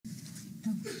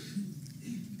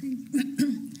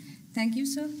Thank you,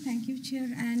 sir. Thank you, Chair,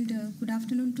 and good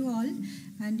afternoon to all.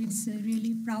 And it's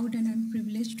really proud and I'm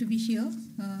privileged to be here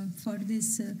for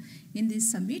this in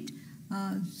this summit.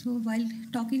 So while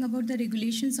talking about the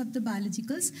regulations of the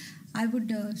biologicals, I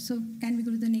would, so can we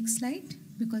go to the next slide?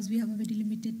 Because we have a very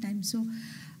limited time. So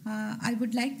I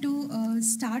would like to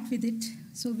start with it.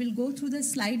 So we'll go through the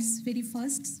slides very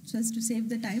first, just to save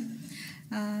the time.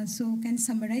 So can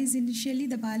summarize initially,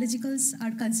 the biologicals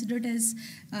are considered as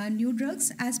new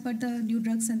drugs as per the new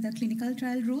drugs and the clinical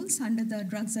trial rules under the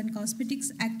Drugs and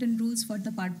Cosmetics Act and rules for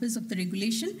the purpose of the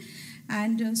regulation.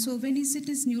 And so when it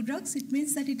is new drugs, it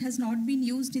means that it has not been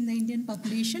used in the Indian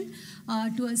population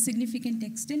to a significant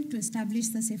extent to establish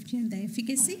the safety and the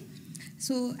efficacy.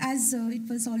 So as it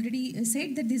was already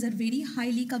said, that these are very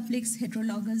highly complex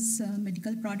heterologous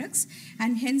medical products,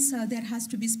 and hence there has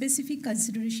to be specific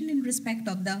consideration in respect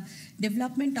of the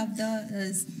development of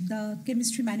the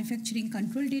chemistry manufacturing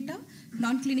control data,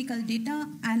 non-clinical data,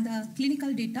 and the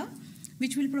clinical data,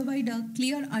 which will provide a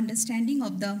clear understanding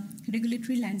of the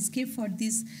regulatory landscape for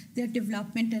their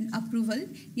development and approval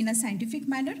in a scientific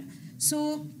manner.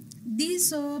 So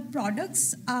these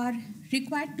products are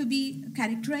required to be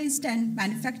characterized and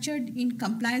manufactured in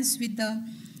compliance with the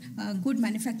good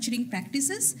manufacturing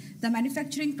practices. The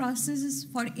manufacturing processes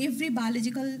for every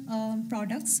biological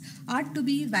products are to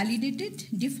be validated,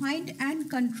 defined, and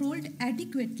controlled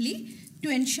adequately to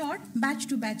ensure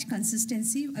batch-to-batch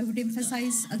consistency. I would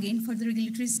emphasize again for the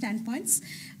regulatory standpoints.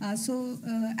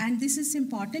 And this is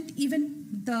important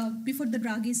even before the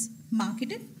drug is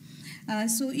marketed.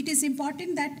 So it is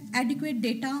important that adequate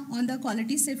data on the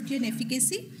quality, safety, and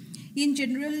efficacy. In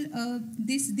general,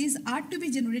 these are to be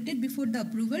generated before the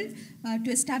approval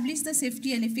to establish the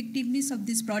safety and effectiveness of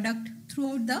this product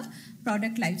throughout the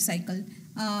product life cycle.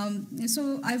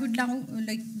 So I would now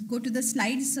go to the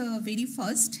slides very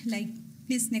first.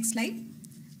 Please, next slide.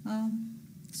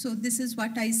 So this is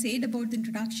what I said about the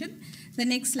introduction. The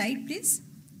next slide, please.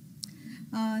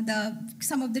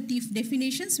 Some of the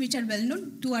definitions which are well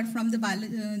known. Two are from the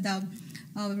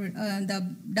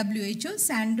WHO's,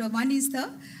 and one is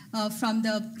from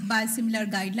the biosimilar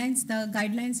guidelines, the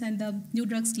guidelines and the new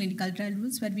drugs clinical trial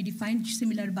rules, where we define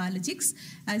similar biologics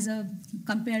as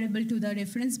comparable to the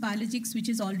reference biologics which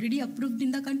is already approved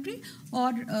in the country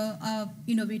or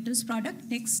innovator's product.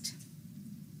 Next.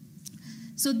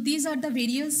 So these are the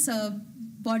various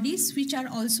bodies which are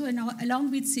also,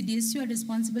 along with CDSCO, are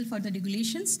responsible for the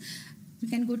regulations. We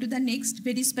can go to the next,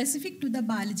 very specific to the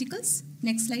biologicals.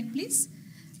 Next slide, please.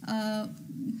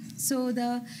 So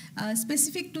the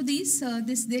specific to these,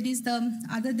 there is the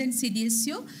other than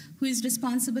CDSCO, who is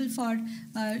responsible for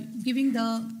giving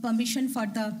the permission for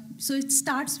the. So it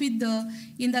starts with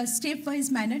in the stepwise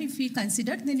manner. If we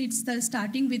consider, then it's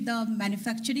starting with the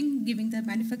manufacturing, giving the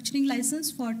manufacturing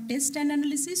license for test and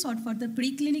analysis or for the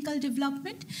preclinical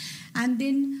development, and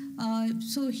then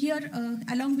so here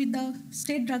along with the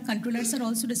state drug controllers are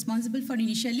also responsible for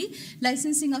initially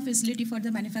licensing a facility for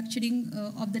the manufacturing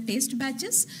of the test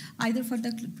batches, either for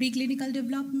the preclinical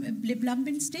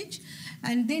development stage,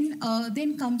 and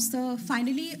then comes the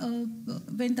finally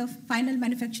when the final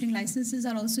manufacturing licenses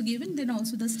are also given, then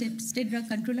also the state drug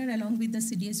controller along with the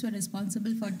CDSCO are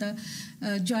responsible for the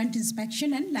joint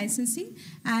inspection and licensing,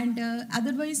 and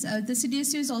otherwise the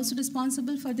CDSCO is also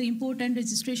responsible for the import and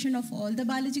registration of all the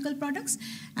biological products,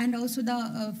 and also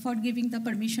for giving the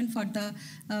permission for the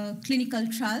clinical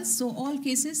trials. So all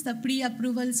cases the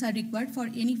pre-approvals are required for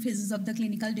any phases of the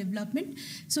clinical development.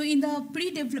 So in the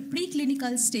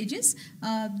preclinical stages,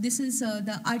 this is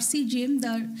the RCGM,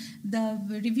 the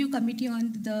review committee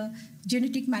on the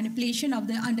genetic manipulation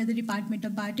under the Department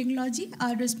of Biotechnology,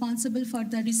 are responsible for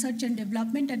the research and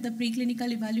development at the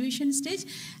preclinical evaluation stage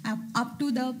up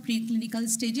to the preclinical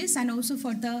stages, and also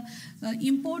for the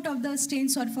import of the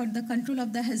strains or for the control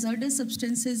of the hazardous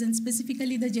substances, and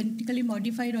specifically the genetically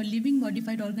modified or living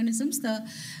modified organisms. The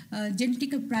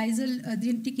genetic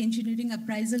engineering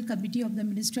appraisal committee of the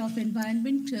Ministry of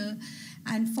Environment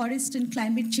and Forest and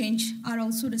Climate Change are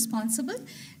also responsible.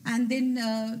 And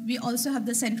then we also have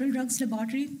the Central Drugs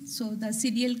Laboratory, so the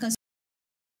CDL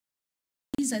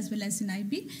as well as in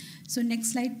IB. So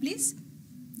next slide, please.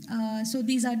 So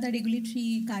these are the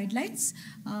regulatory guidelines.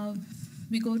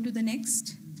 We go to the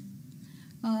next.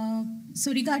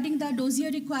 So regarding the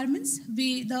dossier requirements,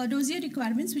 the dossier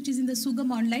requirements, which is in the SUGAM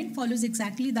online, follows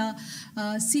exactly the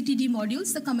CTD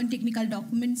modules, the common technical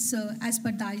documents as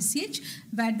per the ICH,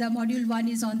 where the module 1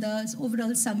 is on the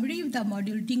overall summary, the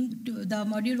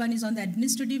module 1 is on the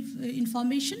administrative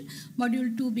information,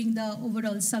 module 2 being the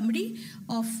overall summary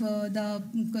of the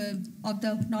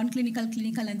non-clinical,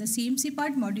 clinical, and the CMC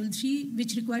part, module 3,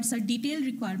 which requires a detailed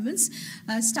requirements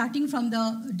starting from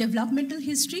the developmental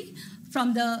history,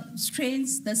 from the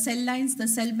strains, the cell lines, the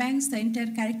cell banks, the entire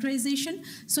characterization.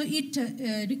 So it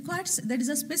requires, there is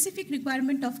a specific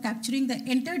requirement of capturing the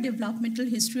entire developmental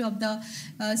history of the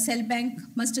cell bank,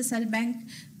 master cell bank,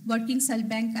 working cell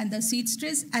bank, and the seed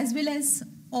strains, as well as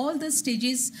all the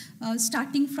stages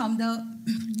starting from the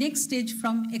next stage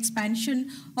from expansion,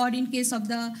 or in case of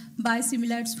the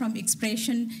biosimilars from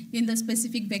expression in the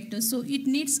specific vector. So it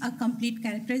needs a complete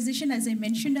characterization, as I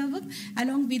mentioned above.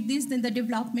 Along with this, then the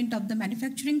development of the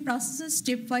manufacturing processes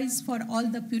stepwise for all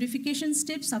the purification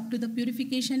steps up to the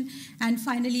purification, and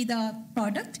finally the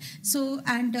product. So,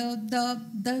 and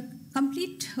the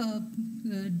complete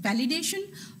validation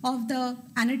of the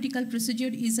analytical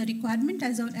procedure is a requirement,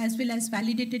 as well as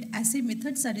validated assay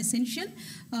methods are essential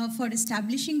for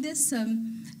establishing this.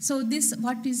 So this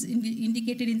what is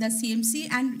indicated in the CMC,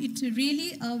 and it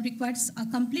really requires a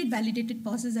complete validated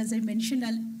process, as I mentioned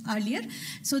earlier.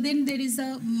 So then there is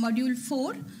a module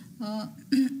 4.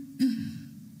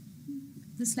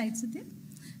 The slides are there.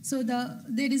 So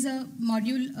there is a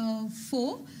module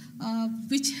 4,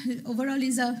 which overall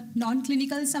is a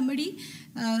non-clinical summary,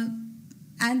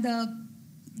 and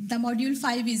the module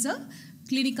 5 is a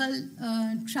clinical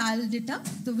trial data,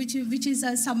 so which is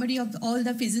a summary of all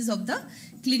the phases of the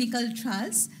clinical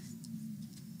trials.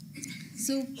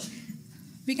 So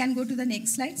we can go to the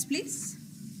next slides, please.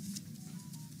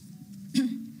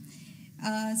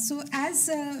 So as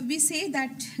we say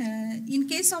that in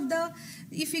case of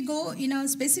if we go in a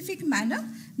specific manner,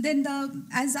 then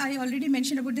as I already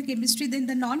mentioned about the chemistry, then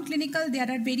the non-clinical, there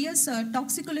are various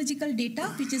toxicological data,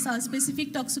 which is a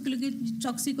specific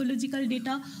toxicological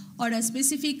data or a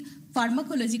specific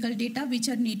pharmacological data which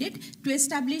are needed to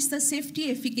establish the safety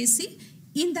efficacy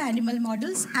in the animal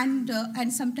models and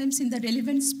sometimes in the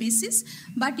relevant species.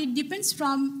 But it depends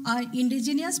from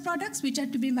indigenous products which are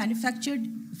to be manufactured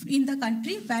in the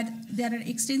country, where there are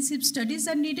extensive studies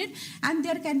are needed, and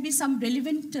there can be some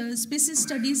relevant species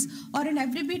studies or an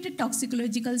abbreviated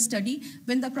toxicological study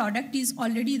when the product is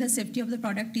already, the safety of the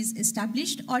product is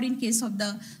established, or in case of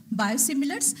the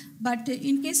biosimilars. But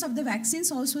in case of the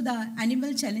vaccines, also the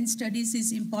animal challenge studies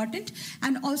is important,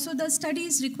 and also the study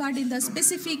is required in the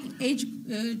specific age,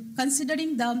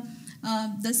 considering the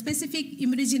specific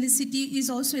immunogenicity is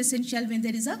also essential when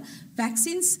there is a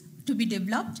vaccines to be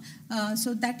developed.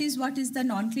 So that is what is the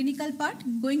non-clinical part.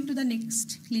 Going to the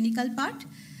next clinical part.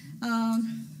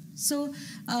 So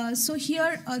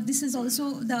here, this is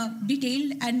also the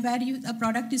detailed, and where a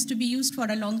product is to be used for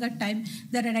a longer time.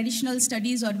 There are additional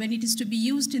studies, or when it is to be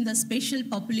used in the special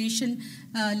population,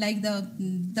 like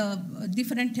the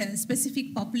different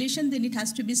specific population, then it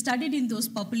has to be studied in those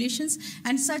populations,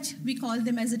 and such we call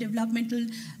them as a developmental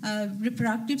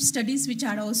reproductive studies, which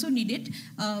are also needed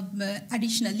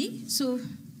additionally. So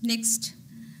next.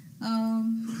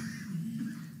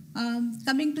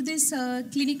 Coming to this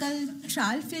clinical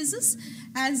trial phases,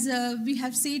 as we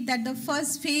have said that the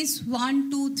first phase 1,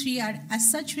 2, 3 are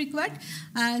as such required.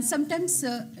 Sometimes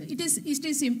it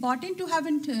is important to have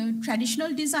a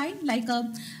traditional design, like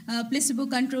a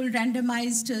placebo-controlled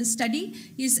randomized study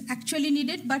is actually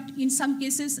needed. But in some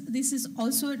cases, this is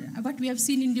also what we have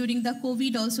seen during the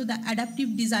COVID. Also, the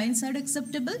adaptive designs are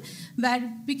acceptable,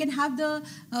 where we can have the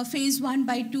phase 1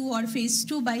 by 2 or phase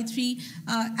 2 by 3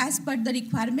 as per the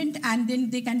requirement, and then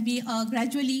they can be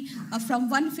gradually from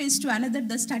one phase to another.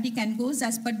 The study can go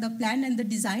as per the plan and the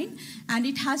design, and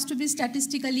it has to be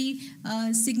statistically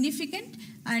significant,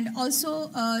 and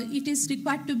also it is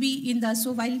required to be in the,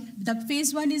 so while the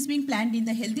phase 1 is being planned in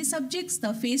the healthy subjects,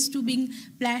 the phase 2 being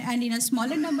planned and in a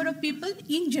smaller number of people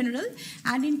in general,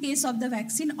 and in case of the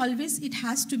vaccine, always it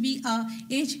has to be a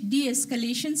age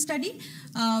de-escalation study,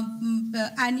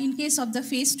 and in case of the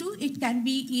phase 2, it can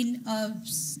be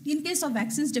in case of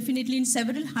vaccines, definitely in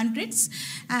several hundreds,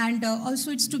 and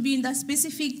also it's to be in the specific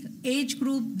age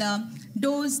group, the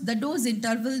dose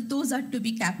interval, those are to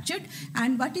be captured.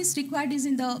 And what is required is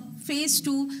in the phase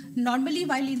 2, normally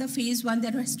while in the phase 1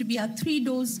 there has to be a 3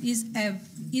 dose is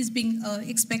is being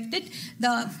expected.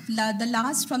 The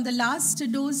last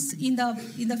dose in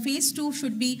the phase 2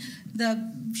 should be the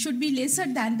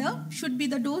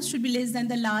dose should be less than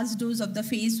the last dose of the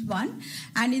phase 1,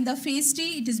 and in the phase 3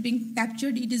 it is being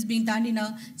captured. It is being done in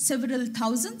several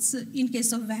thousands. In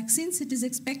case of vaccines, it is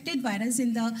expected, whereas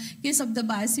in the case of the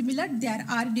biosimilar, there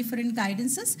are different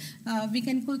guidances. We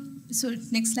can put, so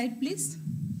next slide, please.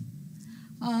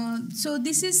 So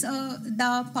this is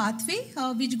the pathway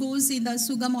which goes in the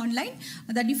SUGAM online,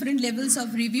 the different levels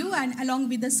of review, and along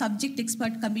with the subject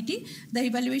expert committee, the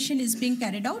evaluation is being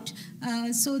carried out.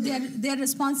 So they are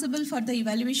responsible for the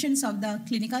evaluations of the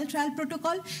clinical trial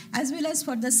protocol, as well as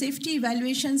for the safety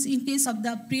evaluations in case of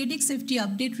the periodic safety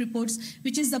update reports,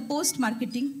 which is the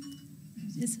post-marketing.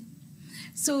 Yes.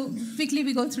 So quickly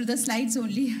we go through the slides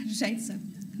only, right, sir?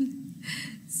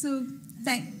 So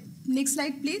next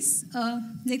slide, please.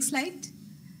 Next slide.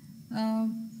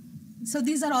 So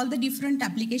these are all the different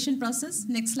application process.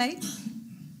 Next slide.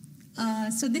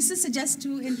 So this is just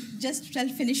I'll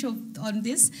finish on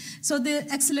this. So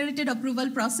the accelerated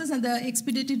approval process and the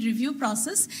expedited review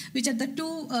process, which are the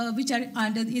two which are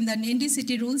under in the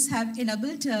NDCT rules, have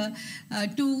enabled to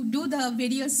do the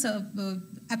various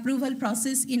approval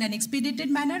process in an expedited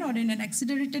manner or in an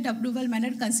accelerated approval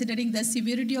manner, considering the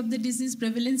severity of the disease,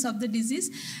 prevalence of the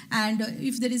disease, and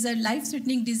if there is a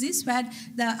life-threatening disease, where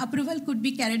the approval could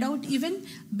be carried out even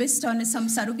based on some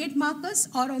surrogate markers,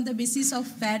 or on the basis of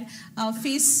where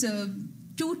phase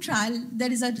 2 trial there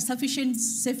is a sufficient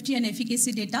safety and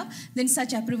efficacy data, then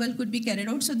such approval could be carried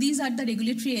out. So these are the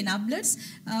regulatory enablers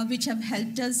which have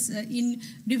helped us in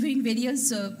reviewing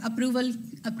various approvals.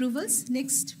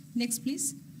 Next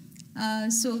please.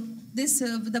 So this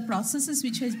the processes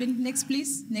which has been, next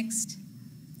please, next,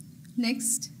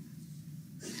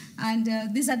 and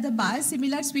these are the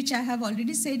biosimilars which I have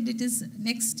already said. It is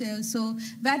next. So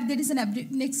where there is an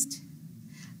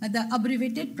the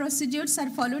abbreviated procedures are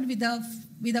followed with a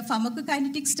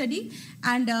pharmacokinetic study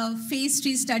and a phase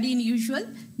 3 study in usual.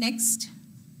 Next,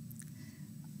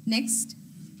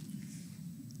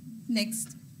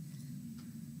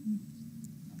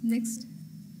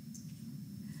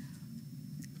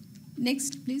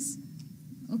 please.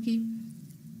 Okay.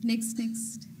 Next.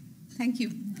 Thank you,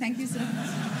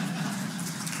 sir.